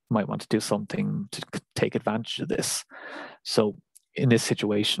might want to do something to take advantage of this. So in this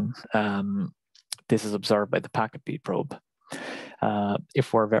situation, this is observed by the packet beat probe.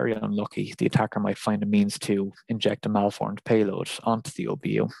 If we're very unlucky, the attacker might find a means to inject a malformed payload onto the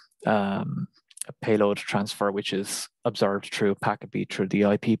OBU. A payload transfer which is observed through packet beat through the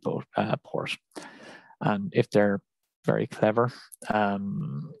IP port. And if they're very clever,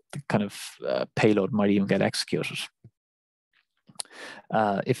 the kind of payload might even get executed.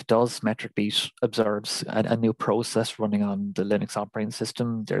 If it does, metric beat observes a new process running on the Linux operating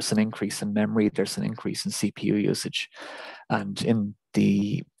system. There's an increase in memory, there's an increase in CPU usage. And in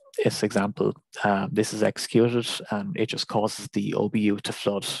this example, this is executed and it just causes the OBU to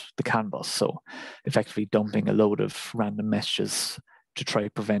flood the CAN bus. So effectively dumping a load of random messages to try to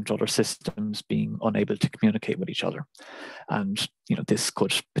prevent other systems being unable to communicate with each other. And this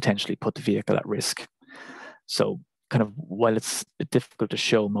could potentially put the vehicle at risk. So kind of while it's difficult to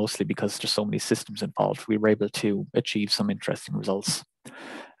show, mostly because there's so many systems involved, we were able to achieve some interesting results.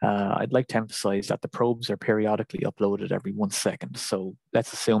 I'd like to emphasize that the probes are periodically uploaded every 1 second. So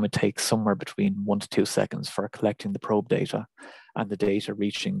let's assume it takes somewhere between 1 to 2 seconds for collecting the probe data and the data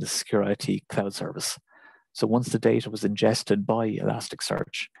reaching the SecureIoT cloud service. So once the data was ingested by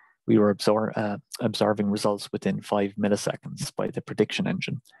Elasticsearch, we were observing results within 5 milliseconds by the prediction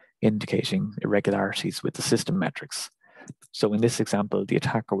engine, indicating irregularities with the system metrics. So in this example, the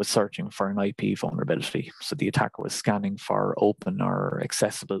attacker was searching for an IP vulnerability. So the attacker was scanning for open or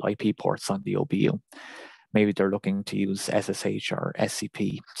accessible IP ports on the OBU. Maybe they're looking to use SSH or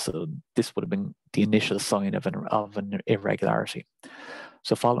SCP. So this would have been the initial sign of an irregularity.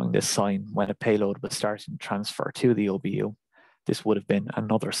 So following this sign, when a payload was starting to transfer to the OBU, this would have been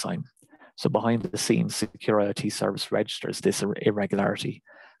another sign. So behind the scenes, SecureIoT service registers this irregularity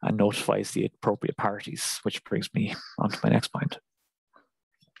and notifies the appropriate parties, which brings me on to my next point.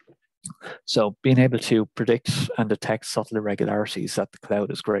 So being able to predict and detect subtle irregularities at the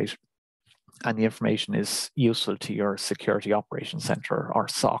cloud is great. And the information is useful to your Security Operations Center, or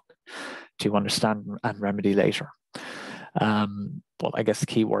SOC, to understand and remedy later. But I guess the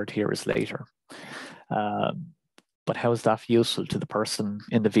key word here is later. But how is that useful to the person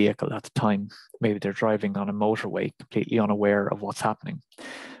in the vehicle at the time? Maybe they're driving on a motorway completely unaware of what's happening.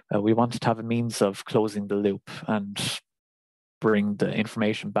 We wanted to have a means of closing the loop and bring the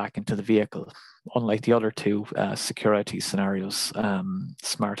information back into the vehicle. Unlike the other two SecureIoT scenarios,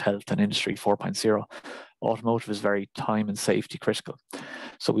 Smart Health and Industry 4.0, automotive is very time and safety critical.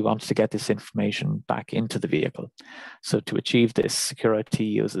 So we wanted to get this information back into the vehicle. So to achieve this,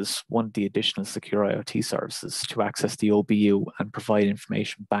 SecureIoT uses one of the additional SecureIoT services to access the OBU and provide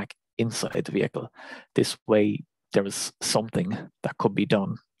information back inside the vehicle. This way, there was something that could be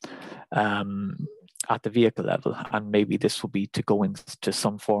done at the vehicle level, and maybe this will be to go into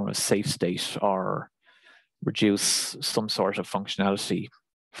some form of safe state or reduce some sort of functionality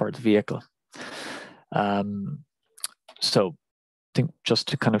for the vehicle. So I think just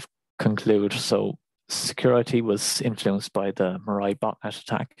to kind of conclude, so SecureIoT was influenced by the Mirai botnet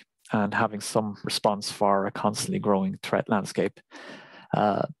attack and having some response for a constantly growing threat landscape.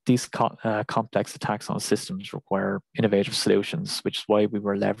 These complex attacks on systems require innovative solutions, which is why we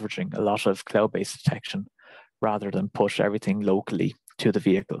were leveraging a lot of cloud-based detection rather than push everything locally to the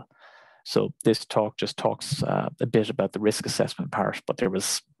vehicle. So this talk just talks a bit about the risk assessment part, but there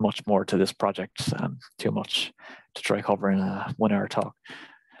was much more to this project, too much to try cover in a 1 hour talk.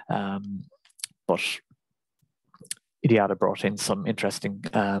 But IDIATA brought in some interesting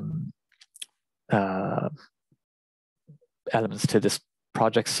elements to this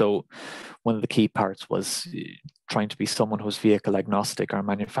project. So one of the key parts was trying to be someone who's vehicle agnostic or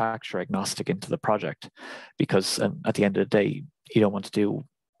manufacturer agnostic into the project, because at the end of the day, you don't want to do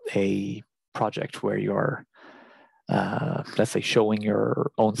a project where you're, let's say, showing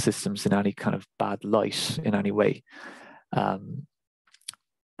your own systems in any kind of bad light in any way.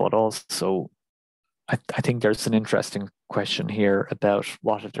 But also, I think there's an interesting question here about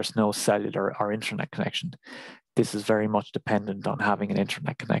what if there's no cellular or internet connection. This is very much dependent on having an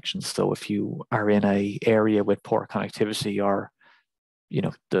internet connection. So if you are in an area with poor connectivity, or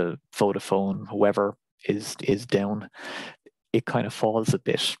the Vodafone, whoever is down, it kind of falls a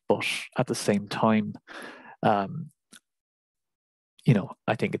bit. But at the same time, I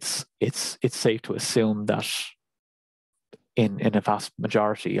think it's safe to assume that in a vast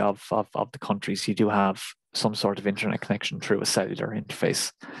majority of the countries, you do have some sort of internet connection through a cellular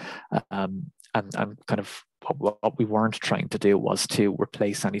interface. And kind of what we weren't trying to do was to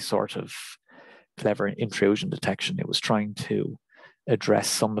replace any sort of clever intrusion detection. It was trying to address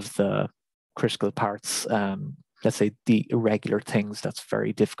some of the critical parts, let's say the irregular things that's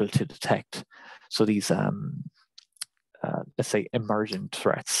very difficult to detect. So these, let's say, emergent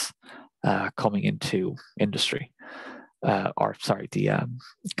threats coming into industry. Or sorry, the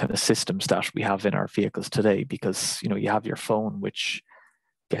kind of systems that we have in our vehicles today, because you have your phone, which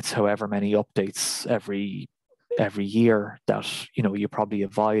gets however many updates every year, that you probably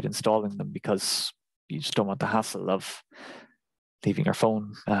avoid installing them because you just don't want the hassle of leaving your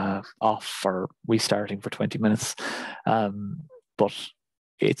phone off or restarting for 20 minutes. But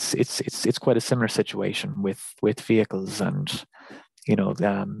it's quite a similar situation with vehicles, and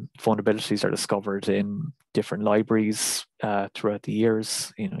vulnerabilities are discovered in different libraries throughout the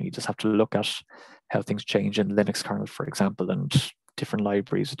years. You just have to look at how things change in Linux kernel, for example, and different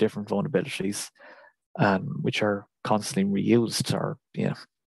libraries with different vulnerabilities, which are constantly reused. Or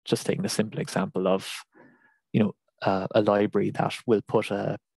just taking a simple example of a library that will put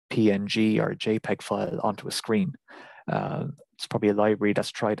a PNG or a JPEG file onto a screen. It's probably a library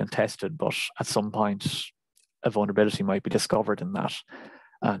that's tried and tested, but at some point a vulnerability might be discovered in that,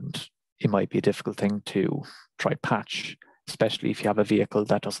 and it might be a difficult thing to try patch, especially if you have a vehicle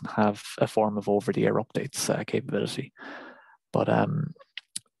that doesn't have a form of over-the-air updates capability. But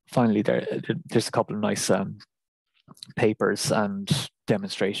finally, there's a couple of nice papers and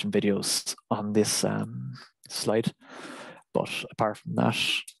demonstration videos on this slide. But apart from that,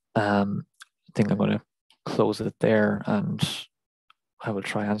 I think I'm going to close it there, and I will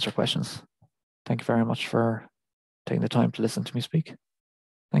try answer questions. Thank you very much for taking the time to listen to me speak.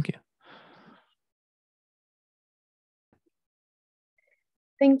 Thank you.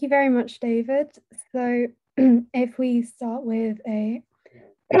 Thank you very much, David. So if we start with a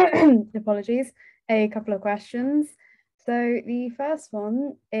apologies, a couple of questions. So the first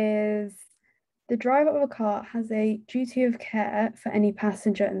one is, the driver of a car has a duty of care for any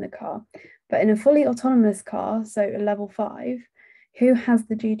passenger in the car, but in a fully autonomous car, so a level 5, who has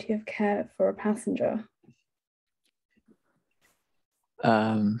the duty of care for a passenger?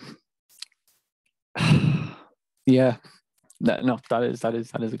 Yeah, no, that is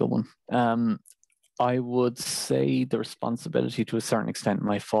a good one. I would say the responsibility to a certain extent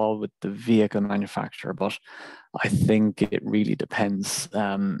might fall with the vehicle manufacturer, but I think it really depends.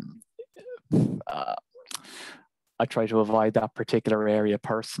 I try to avoid that particular area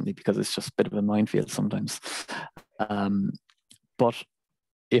personally because it's just a bit of a minefield sometimes. But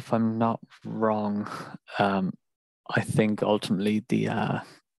if I'm not wrong, I think ultimately the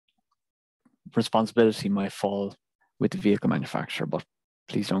responsibility might fall with the vehicle manufacturer, but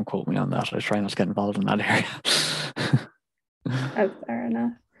please don't quote me on that. I try not to get involved in that area. Oh, fair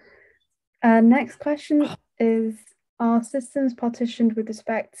enough. Next question is, are systems partitioned with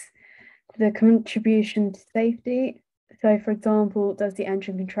respect to the contribution to safety? So, for example, does the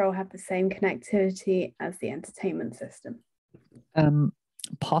engine control have the same connectivity as the entertainment system? No.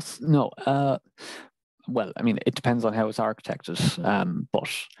 Well, I mean, it depends on how it's architected, but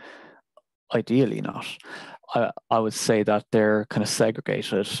ideally not. I would say that they're kind of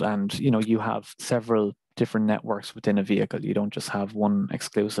segregated, and you have several different networks within a vehicle. You don't just have one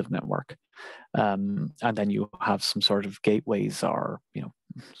exclusive network, and then you have some sort of gateways, or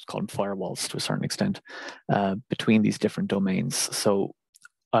let's call them firewalls to a certain extent, between these different domains. So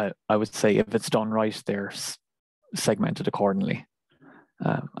I would say if it's done right, they're segmented accordingly,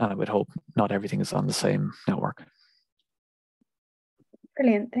 and I would hope not everything is on the same network.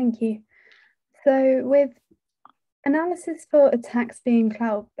 Brilliant, thank you. So with analysis for attacks being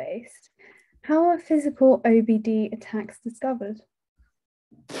cloud-based, how are physical OBD attacks discovered?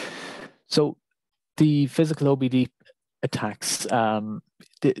 So the physical OBD attacks,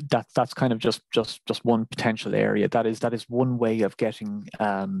 that's kind of just one potential area. That is one way of getting,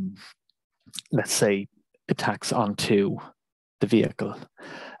 let's say, attacks onto the vehicle.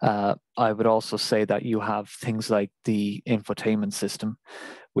 I would also say that you have things like the infotainment system,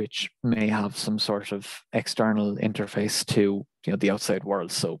 which may have some sort of external interface to the outside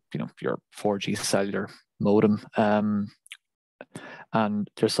world. So your 4G cellular modem. And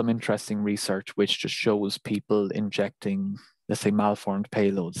there's some interesting research which just shows people injecting, let's say, malformed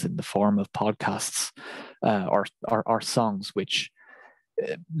payloads in the form of podcasts or songs, which,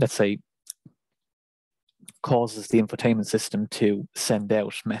 let's say, causes the infotainment system to send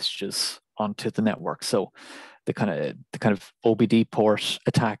out messages onto the network. So the kind of OBD port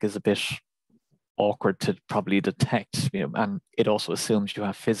attack is a bit awkward to probably detect, and it also assumes you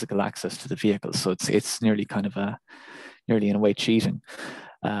have physical access to the vehicle. So it's nearly in a way cheating.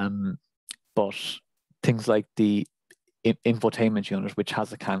 But things like the infotainment unit, which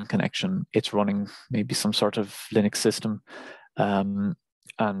has a CAN connection, it's running maybe some sort of Linux system, and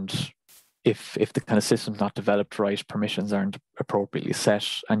if the kind of system's not developed right, permissions aren't appropriately set,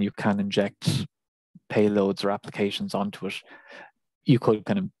 and you can inject payloads or applications onto it, you could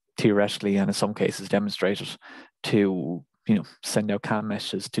kind of theoretically, and in some cases demonstrate it, to send out CAN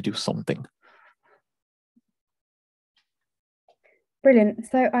messages to do something. Brilliant.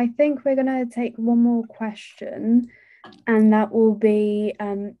 So I think we're going to take one more question, and that will be,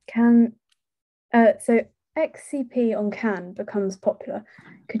 so XCP on CAN becomes popular.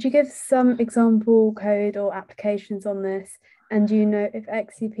 Could you give some example code or applications on this? And do you know if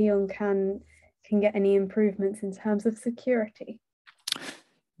XCP on CAN can get any improvements in terms of security?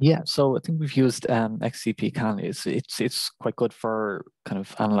 Yeah, so I think we've used XCP CAN. It's quite good for kind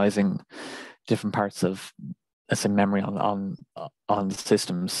of analyzing different parts of, let's say, memory on the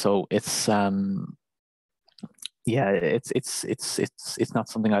systems. So it's it's not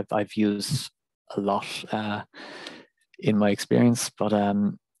something I've used a lot in my experience, but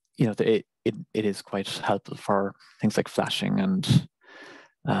it is quite helpful for things like flashing, and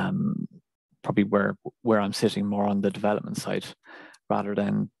probably where I'm sitting more on the development side rather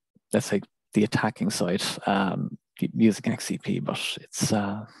than, let's say, the attacking side, using XCP. But it's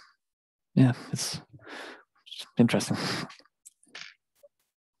it's interesting.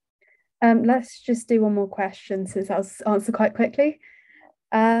 Let's just do one more question since I'll answer quite quickly.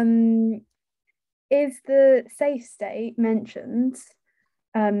 Is the safe state mentioned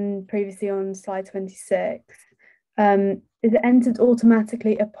previously on slide 26? Is it entered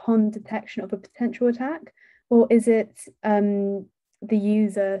automatically upon detection of a potential attack, or is it the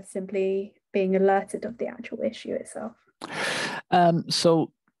user simply being alerted of the actual issue itself?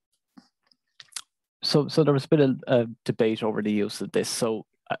 So there was a bit of debate over the use of this. So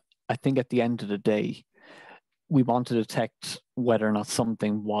I think at the end of the day, we want to detect whether or not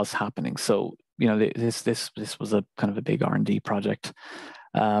something was happening. So this was a kind of a big R&D project.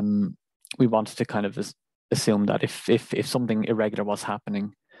 We wanted to kind of assume that if something irregular was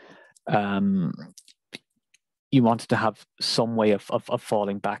happening, you wanted to have some way of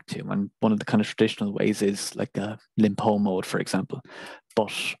falling back to. And one of the kind of traditional ways is like a limp home mode, for example.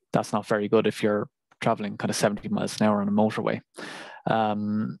 But that's not very good if you're traveling kind of 70 miles an hour on a motorway.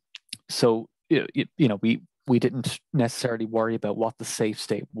 So we didn't necessarily worry about what the safe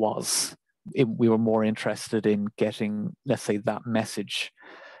state was. We were more interested in getting, let's say, that message,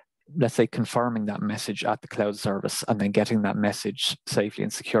 let's say confirming that message at the cloud service, and then getting that message safely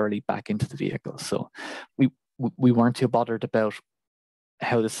and securely back into the vehicle. So we weren't too bothered about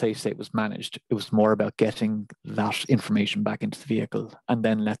how the safe state was managed. It was more about getting that information back into the vehicle, and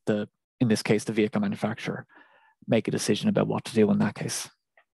then let in this case, the vehicle manufacturer make a decision about what to do in that case.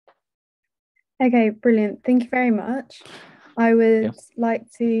 Okay, brilliant. Thank you very much. I would like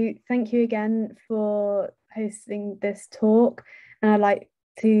to thank you again for hosting this talk, and I'd like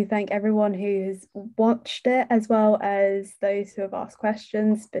to thank everyone who has watched it, as well as those who have asked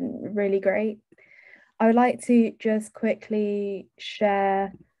questions. It's been really great. I would like to just quickly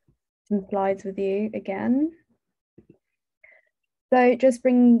share some slides with you again. So just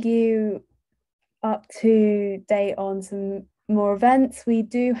bringing you up to date on some more events. We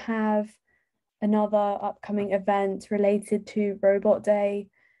do have another upcoming event related to Robot Day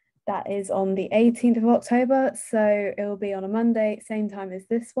that is on the 18th of October. So it will be on a Monday, same time as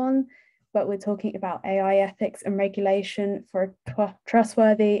this one, but we're talking about AI ethics and regulation for a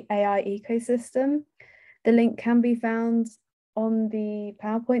trustworthy AI ecosystem. The link can be found on the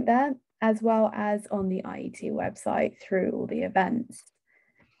PowerPoint there, as well as on the IET website through all the events.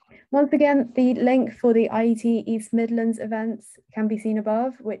 Once again, the link for the IET East Midlands events can be seen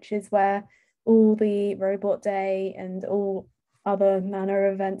above, which is where all the Robot Day and all other manner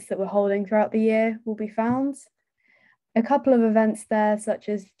of events that we're holding throughout the year will be found. A couple of events there, such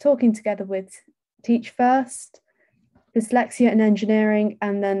as Talking Together with Teach First, Dyslexia and Engineering,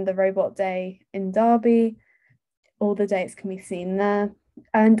 and then the Robot Day in Derby. All the dates can be seen there.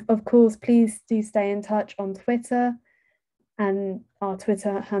 And of course, please do stay in touch on Twitter, and our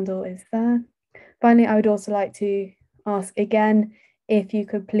Twitter handle is there. Finally, I would also like to ask again, if you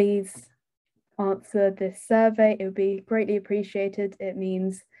could please answer this survey. It would be greatly appreciated. It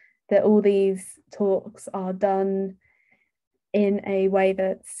means that all these talks are done in a way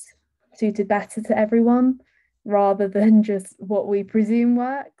that's suited better to everyone, rather than just what we presume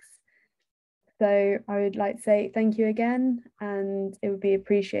works. So I would like to say thank you again, and it would be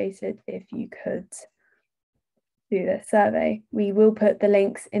appreciated if you could do this survey. We will put the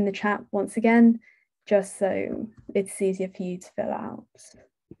links in the chat once again, just so it's easier for you to fill out.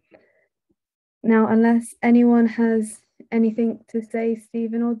 Now, unless anyone has anything to say,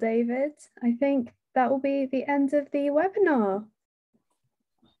 Stephen or David, I think that will be the end of the webinar.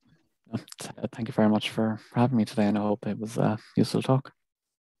 Thank you very much for having me today, and I hope it was a useful talk.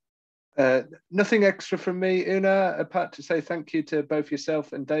 Nothing extra from me, Oonagh, apart to say thank you to both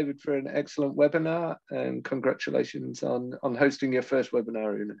yourself and David for an excellent webinar, and congratulations on hosting your first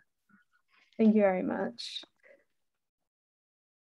webinar, Oonagh. Thank you very much.